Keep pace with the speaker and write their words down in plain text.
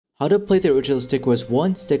How to play the original Stick Wars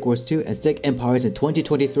 1, Stick Wars 2, and Stick Empires in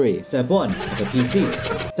 2023. Step 1. Have a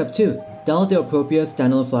PC. Step 2. Download the appropriate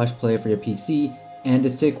standalone Flash player for your PC and the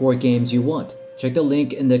Stick War games you want. Check the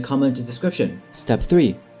link in the comment description. Step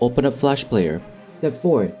 3. Open up Flash Player. Step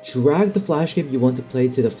 4. Drag the Flash game you want to play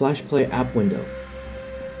to the Flash Player app window.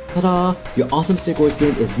 Ta-da! Your awesome Stick Wars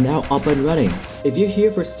game is now up and running. If you're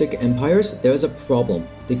here for Stick Empires, there is a problem.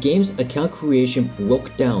 The game's account creation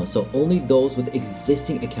broke down, so only those with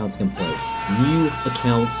existing accounts can play. New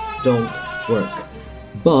accounts don't work.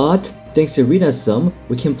 But thanks to Renasum,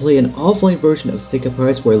 we can play an offline version of Stick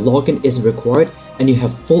Empires where login isn't required and you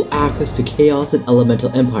have full access to Chaos and Elemental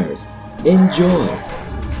Empires. Enjoy!